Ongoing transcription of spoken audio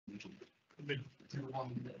the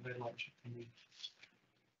one that we're like.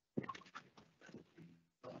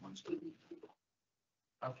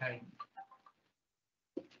 Okay.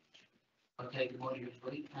 Okay, good morning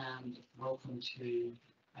everybody and welcome to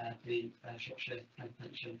the Shropshire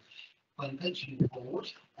Pension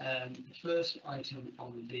Board. The first item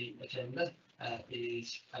on the agenda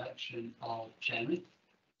is election of chairman.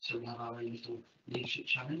 So we have our own little leadership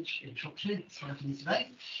challenge in Shropshire starting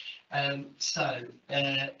today. Can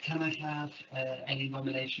I have any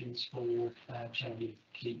nominations for chairman,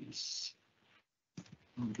 please?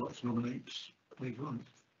 I'd like to nominate Dave Wright.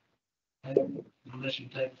 Nomination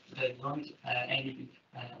Dave Wright.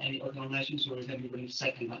 Any other nominations, or is everybody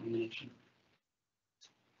second that nomination?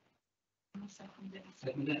 I'll second it.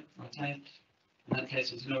 Second it. Okay. In that case,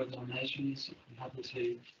 there's no other nominations. I'm happy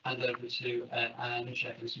to hand over to our new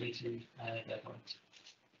chair for this meeting, Dave Wright.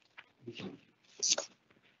 Thank you.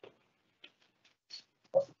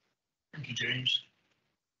 Thank you, James.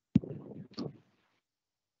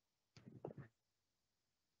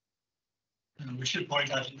 We should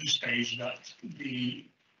point out at this stage that the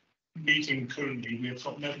meeting currently, we've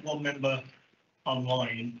got one member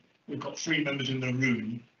online, we've got 3 members in the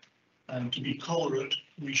room, and to be quorate,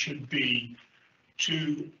 we should be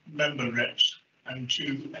 2 member reps and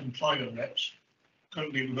 2 employer reps.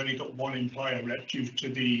 Currently, we've only got 1 employer rep due to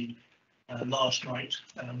the last night,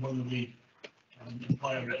 one of the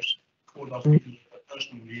employer reps called off because of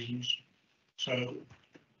personal reasons. So,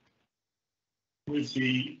 with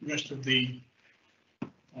the rest of the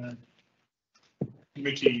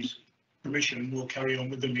committee's permission, we'll carry on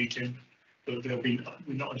with the meeting, but we're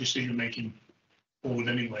not a decision-making board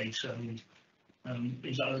anyway. So,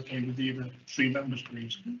 is that okay with the other 3 members,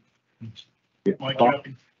 please? Yeah. Mike,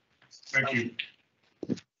 thank you.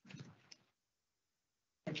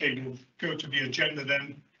 Okay, we'll go to the agenda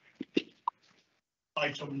then.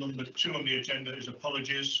 Item number 2 on the agenda is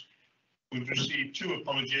apologies. We've received 2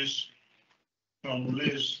 apologies from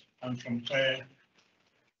Liz and from Claire.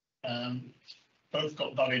 Both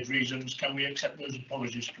got valid reasons. Can we accept those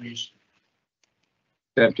apologies, please?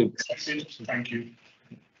 Accepted. Thank you.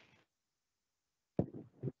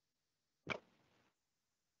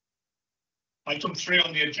 Item 3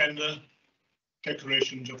 on the agenda,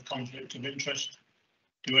 declarations of conflict of interest.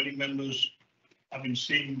 Do any members, having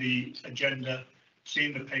seen the agenda,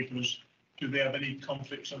 seen the papers, do they have any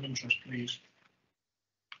conflicts of interest, please?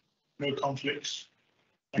 No conflicts.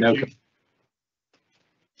 Thank you.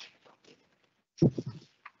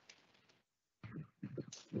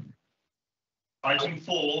 Item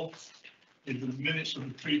 4 is the minutes of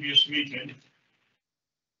the previous meeting.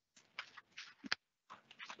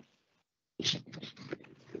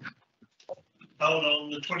 Held on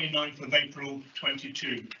the 29th of April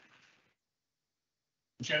 22.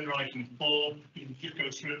 Agenda item 4, you can just go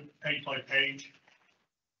through page by page.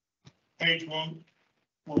 Page 1,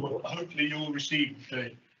 well, hopefully you'll receive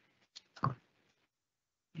the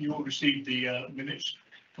minutes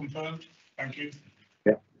confirmed. Thank you.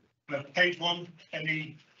 Yeah. Page 1,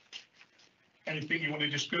 anything you want to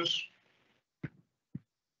discuss?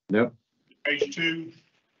 No. Page 2.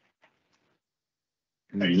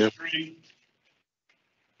 Page No. 3.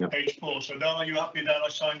 No. Page 4. So now are you happy that I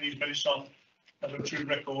sign these minutes off as a true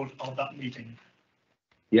record of that meeting?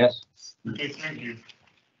 Yes. Okay, thank you.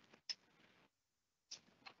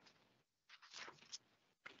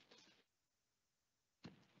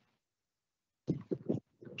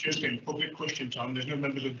 Just in public question time, there's no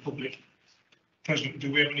members of the public present.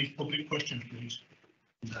 Do we have any public questions, please?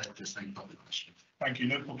 No, just any public questions. Thank you.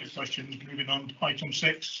 No public questions. Moving on to item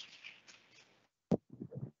 6.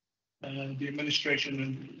 The administration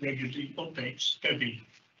and regulatory updates. Debbie,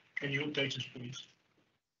 can you update us, please?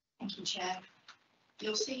 Thank you, Chair.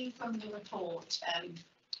 You'll see from the report,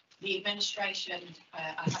 the administration,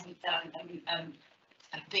 I haven't done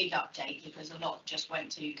a big update because a lot just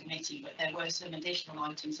went to committee, but there were some additional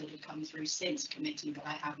items that have come through since committee that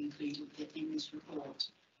I have included in this report.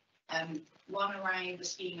 One around the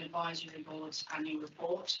Scheme Advisory Board's annual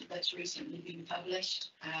report that's recently been published.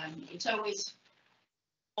 It's always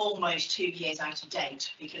almost 2 years out of date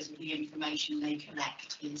because of the information they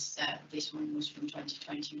collect. This one was from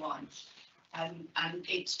 2021. And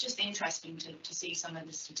it's just interesting to see some of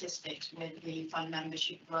the statistics with the fund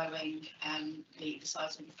membership growing, the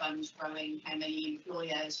size of the funds growing, how many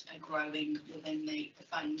employers are growing within the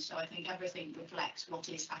fund. So I think everything reflects what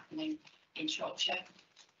is happening in Shropshire.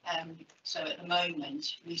 So at the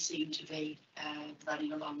moment, we seem to be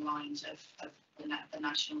running along lines of the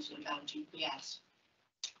national sort of LGPS.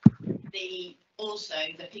 Also,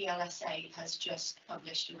 the PLSA has just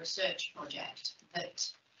published a research project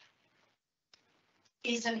that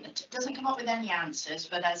doesn't come up with any answers,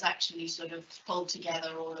 but has actually sort of pulled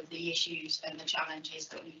together all of the issues and the challenges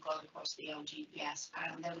that we've got across the LGPS.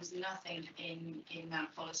 And there was nothing in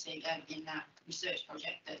that policy, in that research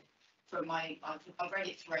project that, from my, I've read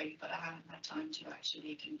it through, but I haven't had time to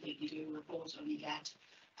actually completely do a report on it yet.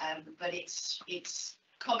 But it's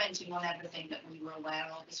commenting on everything that we were aware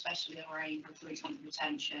of, especially around recruitment,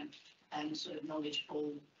 retention, and sort of knowledge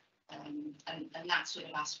pool. And that sort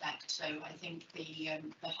of aspect. So I think the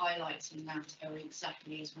highlights in that are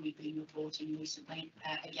exactly as we've been reporting recently.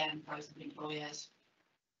 Again, growth of employers.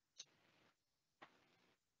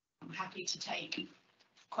 I'm happy to take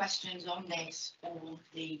questions on this or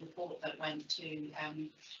the report that went to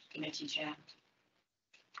committee chair.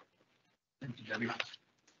 Thank you, Debbie.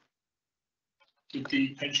 Did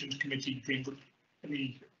the pensions committee bring up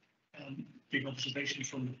any big observations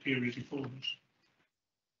from the period before us?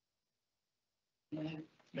 No.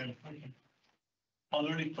 No. Okay. Are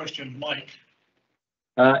there any questions, Mike?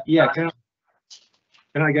 Yeah, can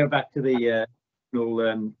I go back to the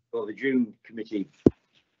the June committee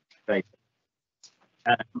paper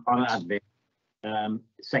on admin,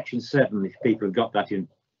 section 7, if people have got that in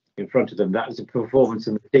front of them, that was a performance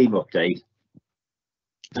and the team update.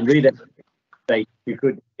 And really, you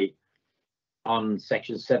could be on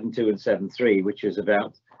section 7.2 and 7.3, which is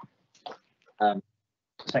about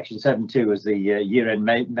section 7.2 was the year-end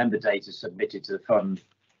member data submitted to the fund,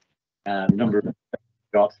 number of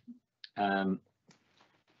got, and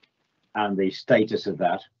the status of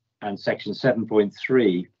that. And section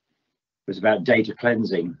 7.3 was about data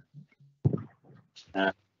cleansing,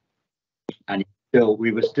 and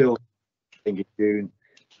we were still, I think in June,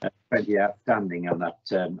 20 outstanding on that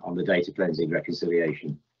on the data cleansing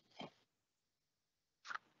reconciliation.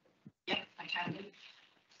 Yeah, I can do.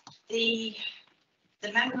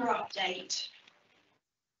 The member update,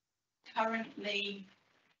 currently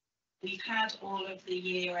we've had all of the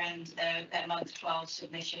year-end, their month 12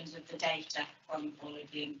 submissions of the data from all of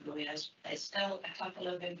the employers. There's still a couple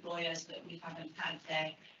of employers that we haven't had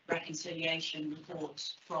their reconciliation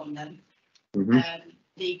reports from them. Mm-hmm.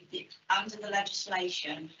 Under the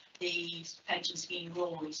legislation, the pension scheme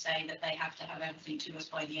rules say that they have to have everything to us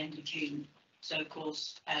by the end of June. So, of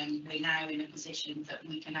course, we're now in a position that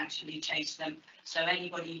we can actually chase them. So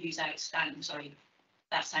anybody who's outstanding, sorry,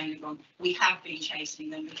 that sounded wrong. We have been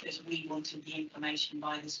chasing them because we wanted the information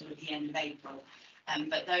by the sort of the end of April.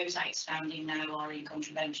 But those outstanding now are in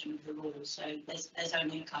contravention of the rules. So there's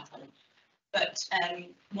only a couple. But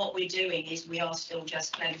what we're doing is we are still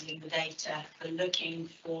just cleansing the data. We're looking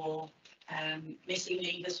for missing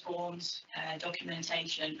leavers forms,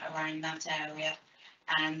 documentation around that area.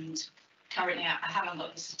 And currently, I haven't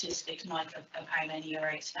got the statistics, Mike, of how many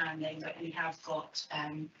are outstanding, but we have got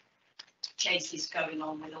cases going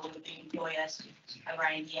on with all of the employers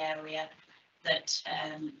around the area that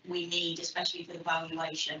we need, especially for the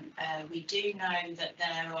valuation. We do know that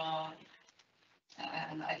there are,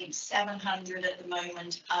 I think, 700 at the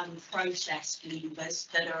moment unprocessed leavers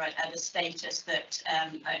that are at a status that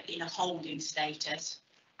are in a holding status.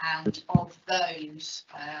 And of those,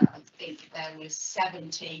 I think there was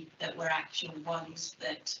 70 that were actual ones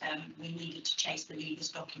that we needed to chase the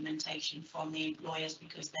leavers documentation from the employers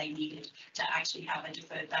because they needed to actually have a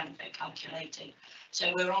deferred benefit calculated.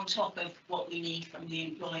 So we're on top of what we need from the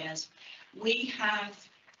employers. We have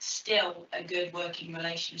still a good working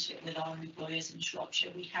relationship with our employers in Shropshire.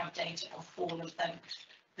 We have data of all of them.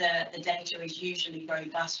 The data is usually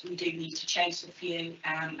robust. We do need to chase a few,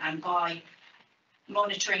 and by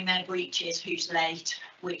monitoring their breaches, who's late,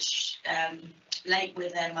 which late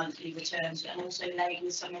with their monthly returns, and also late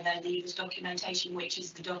with some of their leavers documentation, which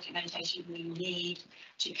is the documentation we need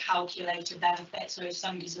to calculate a benefit. So if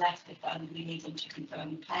somebody's left the fund, we need them to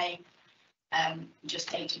confirm pay. Just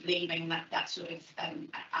date of leaving, that sort of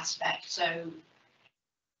aspect. So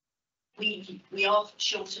we are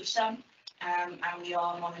short of some, and we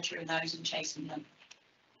are monitoring those and chasing them.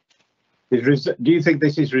 Do you think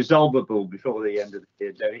this is resolvable before the end of the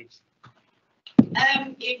year, Debbie?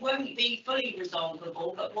 It won't be fully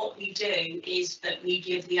resolvable, but what we do is that we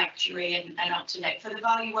give the actuary an up-to-date for the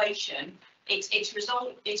valuation. It's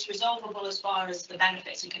resolvable as far as the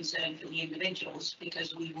benefits are concerned for the individuals,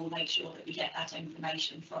 because we will make sure that we get that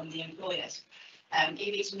information from the employers.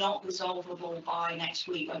 If it's not resolvable by next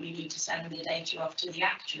week, when we need to send the data off to the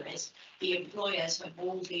actuaries, the employers have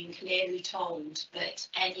all been clearly told that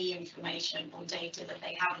any information or data that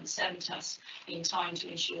they haven't sent us in time to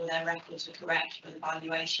ensure their records are correct for the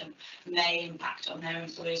valuation may impact on their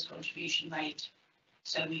employers' contribution rate.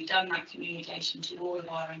 So we've done that communication to all of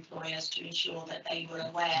our employers to ensure that they were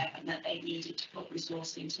aware and that they needed to put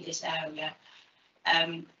resource into this area.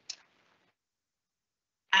 And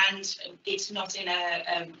it's not in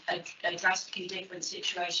a drastically different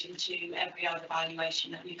situation to every other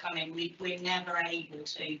valuation that we come in. We're never able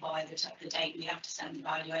to, by the date we have to send the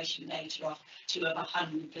valuation data off, to have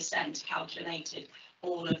 100% calculated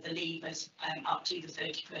all of the levers up to the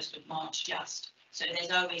 31st of March just. So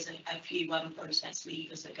there's always a few unprocessed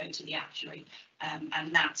levers that go to the actuary,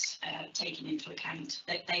 and that's taken into account.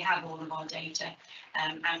 They have all of our data,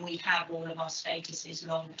 and we have all of our statuses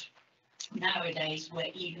logged. Nowadays,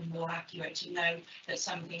 we're even more accurate to know that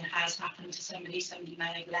something has happened to somebody may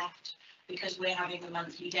have left, because we're having the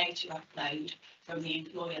monthly data upload from the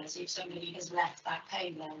employers if somebody has left that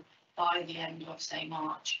payroll by the end of, say,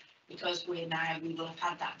 March, because we will have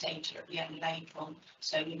had that data at the end of April.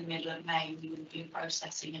 So in the middle of May, we would have been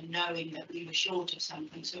processing and knowing that we were short of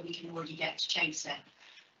something, so we can already get to chase it.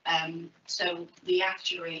 So the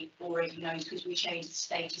actuary already knows, because we changed the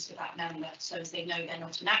status of that member, so as they know they're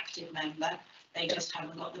not an active member, they just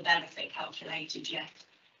haven't got the benefit calculated yet.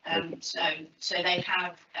 So they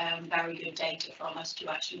have very good data from us to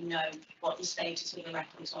actually know what the status of the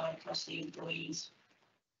records are across the employees.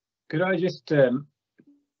 Could I just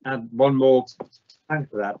add one more? Thanks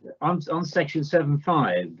for that. On section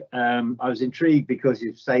 7.5, I was intrigued because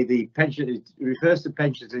you say the pension, it refers to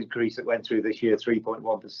pensions increase that went through this year,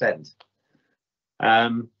 3.1%.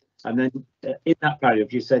 And then in that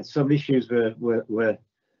paragraph, you said some issues were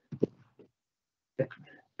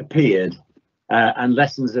appeared and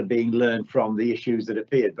lessons are being learned from the issues that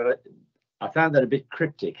appeared. But I found that a bit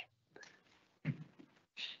cryptic.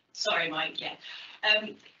 Sorry, Mike. Yeah.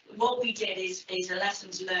 What we did is the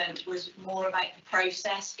lessons learned was more about the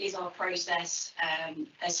process. Is our process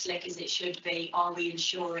as slick as it should be? Are we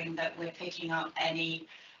ensuring that we're picking up any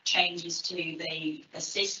changes to the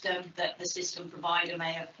system that the system provider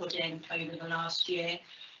may have put in over the last year?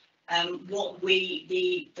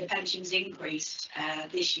 The pensions increase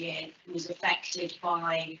this year was affected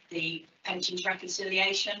by the pensions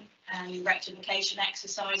reconciliation and rectification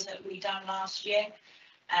exercise that we done last year.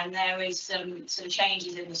 And there is some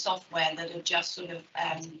changes in the software that have just sort of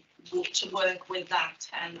to work with that.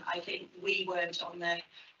 And I think we weren't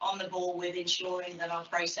on the ball with ensuring that our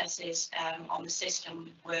processes on the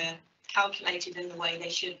system were calculated in the way they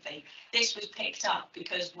should be. This was picked up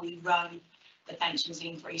because we run the pensions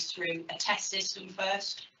increase through a test system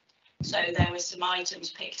first. So there were some items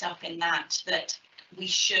picked up in that we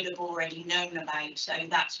should have already known about. So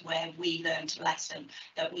that's where we learned a lesson,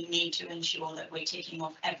 that we need to ensure that we're ticking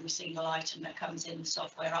off every single item that comes in the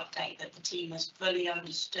software update, that the team has fully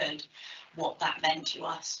understood what that meant to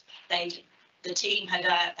us. The team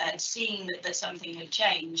had seen that something had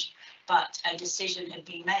changed, but a decision had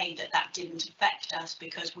been made that didn't affect us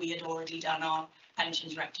because we had already done our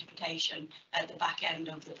pensions rectification at the back end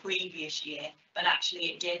of the previous year, but actually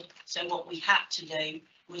it did. So what we had to do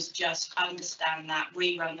was just understand that,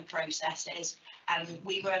 rerun the processes, and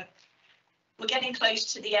we're getting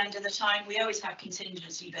close to the end of the time. We always have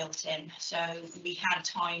contingency built in, so we had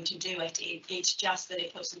time to do it. It's just that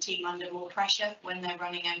it puts the team under more pressure when they're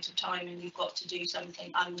running out of time and you've got to do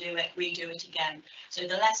something, undo it, redo it again. So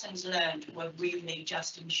the lessons learned were really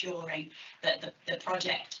just ensuring that the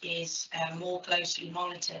project is more closely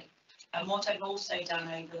monitored. And what I've also done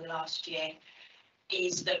over the last year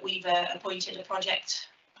is that we've appointed a project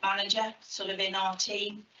manager sort of in our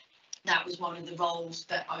team. That was one of the roles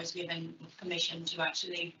that I was given permission to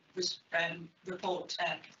actually recruit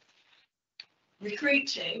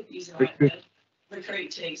to, use the right word, recruit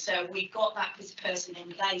to. So we've got that person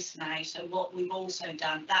in place now. So what we've also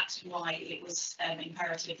done, that's why it was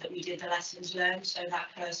imperative that we did the lessons learned. So that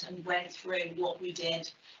person went through what we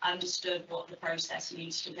did, understood what the process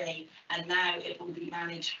needs to be, and now it will be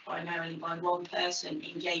managed primarily by one person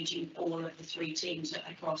engaging all of the three teams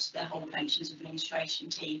across the whole pensions administration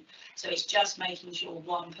team. So it's just making sure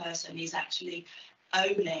one person is actually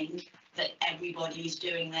owning that everybody is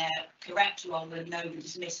doing their correct role and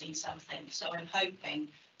nobody's missing something. So I'm hoping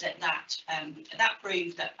that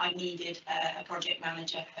proved that I needed a project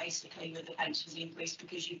manager basically with the pensions increase,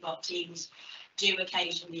 because you've got teams do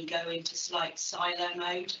occasionally go into slight silo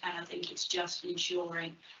mode, and I think it's just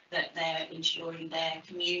ensuring that they're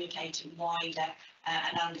communicating wider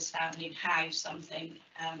and understanding how something,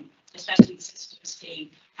 especially the systems team,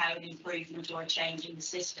 how an improvement or a change in the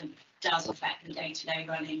system does affect the day-to-day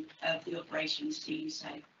running of the operations team. So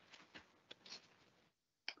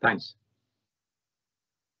Thanks.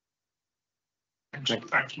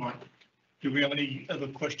 Thanks, Mike. Do we have any other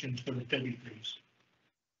questions for Debbie, please?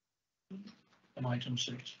 On item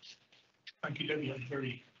 6. Thank you, Debbie. That's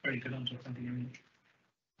very, very good answer. Thank you very much.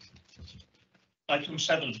 Item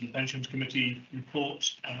 7, the Pensions Committee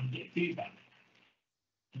reports and feedback.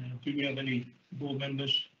 Do we have any board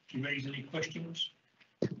members to raise any questions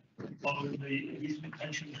following the recent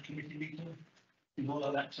Pensions Committee meeting? You've all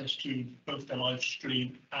had access to both the live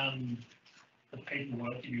stream and the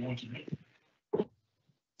paperwork if you wanted it.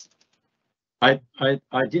 I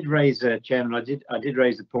did raise, Chairman, I did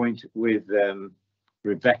raise a point with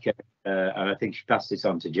Rebecca, and I think she passed this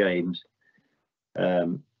on to James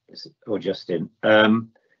or Justin.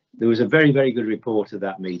 There was a very, very good report of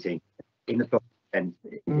that meeting in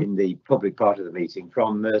the public part of the meeting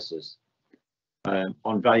from Mercer's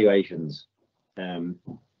on valuations and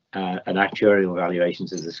actuarial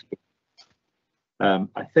valuations of the scheme.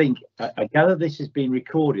 I gather this has been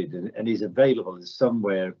recorded and is available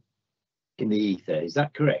somewhere in the ether. Is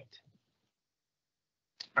that correct?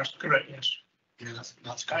 That's correct, yes. Yeah,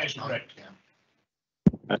 that's correct.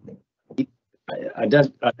 Yeah. I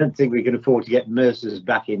don't think we can afford to get Mercer's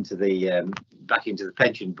back into the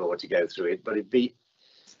pension board to go through it, but it'd be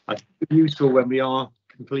useful when we are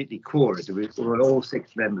completely quorate, when all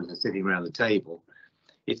 6 members are sitting around the table,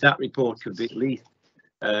 if that report could be at least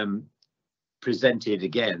presented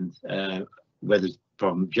again, whether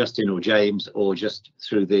from Justin or James or just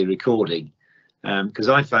through the recording, because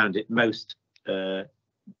I found it most edits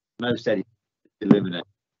eliminate. I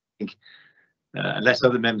think, unless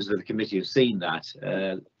other members of the committee have seen that,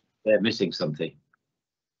 they're missing something.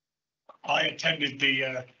 I attended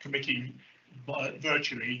the committee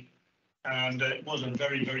virtually, and it was a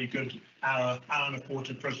very, very good hour and a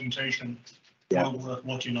quarter presentation. Yeah. Well worth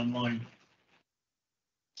watching online.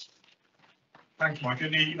 Thanks, Mike.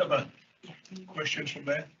 Any other questions from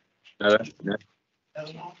there? No. I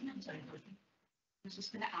was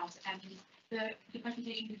just going to add, the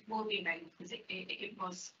presentation will be available because it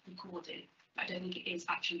was recorded. I don't think it is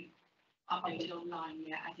actually uploaded online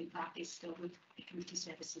yet. I think that is still with the committee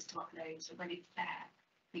services to upload. So when it's there,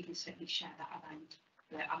 we can certainly share that around.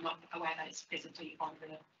 But I'm not aware that it's physically on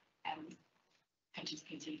the Pensions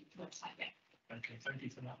Committee website yet. Okay, thank you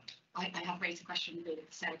for that. I have raised a question with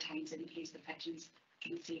Sarah Townsend, who's the Pensions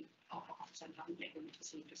Committee officer, and haven't yet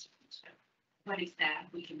received a response. So when it's there,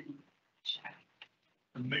 we can share.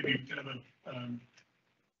 And maybe we can have an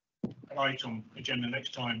item agenda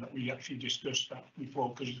next time that we actually discuss that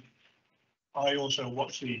before, because I also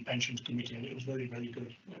watched the Pensions Committee and it was very, very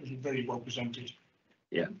good. It was very well presented.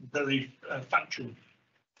 Yeah. Very factual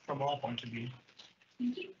from our point of view.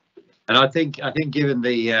 And I think given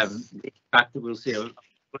the fact that we'll see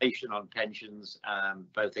inflation on pensions,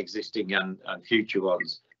 both existing and future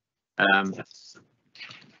ones,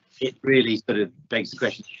 it really sort of begs the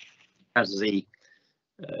question: how does the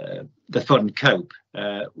fund cope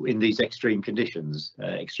in these extreme conditions,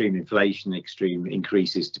 extreme inflation, extreme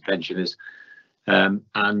increases to pensioners, and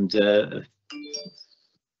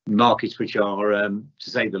markets which are, to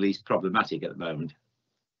say the least, problematic at the moment?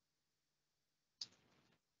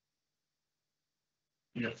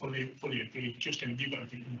 Yeah, fully agree. Justin, have you got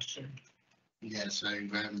anything to say? Yeah, so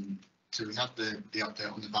we had the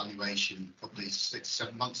update on the valuation probably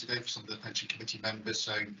 6-7 months ago for some of the pension committee members.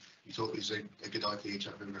 So we thought it was a good idea to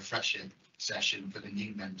have a refreshing session for the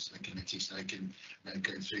new members of the committee, so they can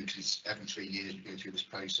go through, because every 3 years we go through this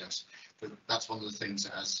process. But that's one of the things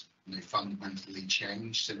that has fundamentally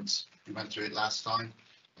changed since we went through it last time,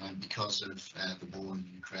 because of the war in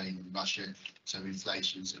Ukraine and Russia. So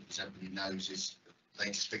inflation, as everybody knows, is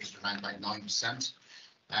latest figures around about 9%.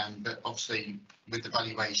 But obviously with the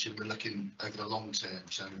valuation, we're looking over the long term,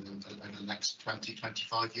 so over the next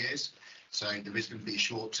 20-25 years. So there is going to be a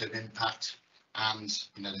short-term impact, and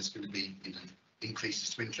there's going to be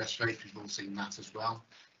increases to interest rates. We've all seen that as well.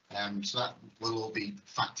 So that will all be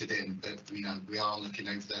factored in, but we are looking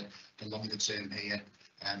over the longer term here,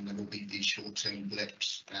 and there will be these short-term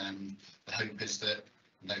blips. The hope is that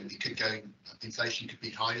it could go, inflation could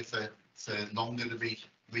be higher for longer than we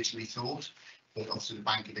originally thought. But obviously the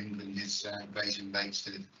Bank of England is raising rates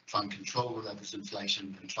to try and control the levels of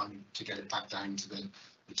inflation and trying to get it back down to the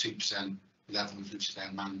 2% levels, which is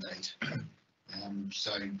their mandate.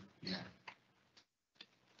 So, yeah.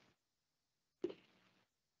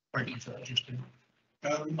 Thank you for that, Justin.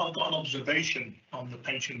 I've got an observation on the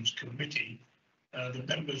Pensions Committee, the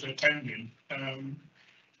members attending.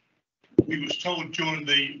 We was told during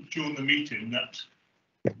the meeting that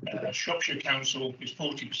Shropshire Council is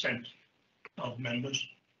 40% of members.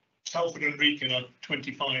 Telford and Wrekin are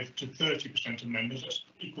 25 to 30% of members. That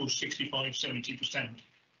equals 65-70%.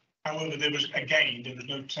 However, there was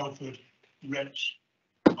no Telford reps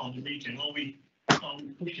on the meeting. Are we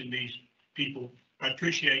pushing these people? I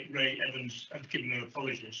appreciate Ray Evans and giving no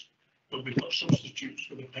apologies, but we've got substitutes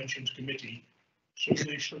for the Pensions Committee, So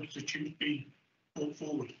they substitute be brought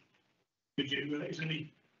forward. Did you, is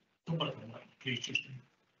any comment on that, please, Justin?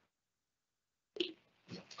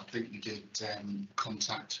 Yeah, I think we did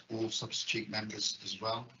contact all substitute members as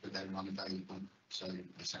well, but they were unavailable, so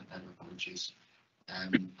they sent their apologies. I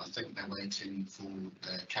think they're waiting for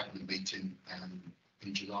the cabinet meeting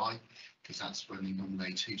in July, because that's when they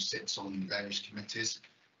nominate who sits on various committees.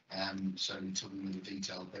 So until we know the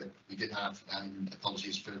detail, but we did have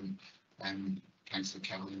apologies from Councillor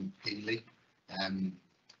Carolyn Healy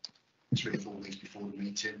 3 or 4 weeks before the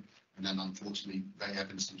meeting, and then unfortunately Ray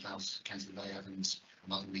Evans, Councillor Ray Evans,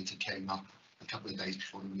 another meeting came up a couple of days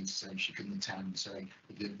before the meeting, so she couldn't attend. So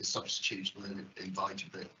the substitutes were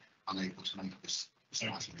invited but unable to make this.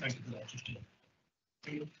 Thank you for that, Justin.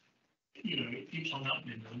 You know, it keeps on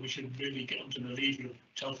happening, and we should really get onto the leader of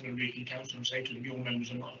Telford and Wrekin Council and say to them, your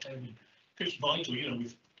members are not attending. It's vital, you know,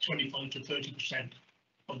 with 25 to 30%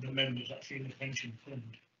 of the members actually in the pension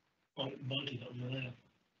fund. Quite vital that we're there.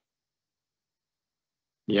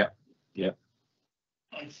 Yeah.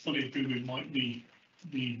 I fully agree with Mike. The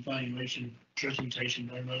evaluation presentation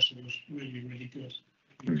by Mercer was really, really good.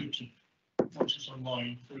 It'd be good to watch this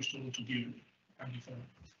online for us all to view. Thank you for that.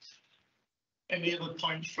 Any other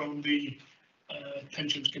points from the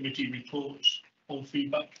Pensions Committee reports or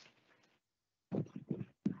feedback?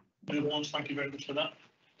 No ones, thank you very much for that.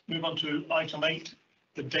 Move on to item 8,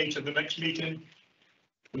 the date of the next meeting.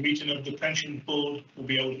 The meeting of the Pension Board will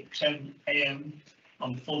be held at 10 AM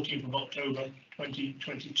on the 14th of October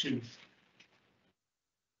 2022.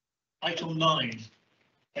 Item 9,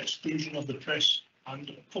 exclusion of the press and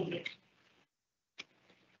public.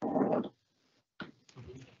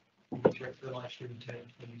 Direct the live stream to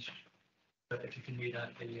finish, but if you can read out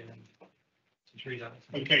just read out.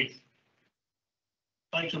 Okay.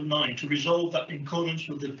 Item 9, to resolve that in accordance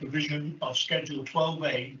with the provision of Schedule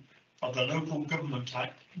 12A of the Local Government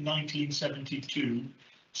Act 1972,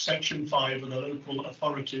 Section 5 of the Local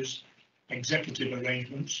Authorities Executive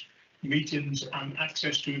Arrangements, Meetings and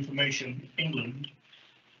Access to Information, England,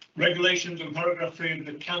 regulations and paragraph 3 of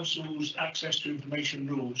the Council's Access to Information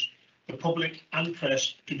rules, the public and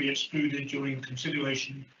press to be excluded during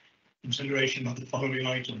consideration of the following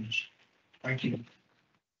items. Thank you.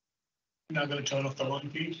 Now going to turn off the line,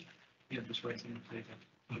 please. Yeah, just waiting.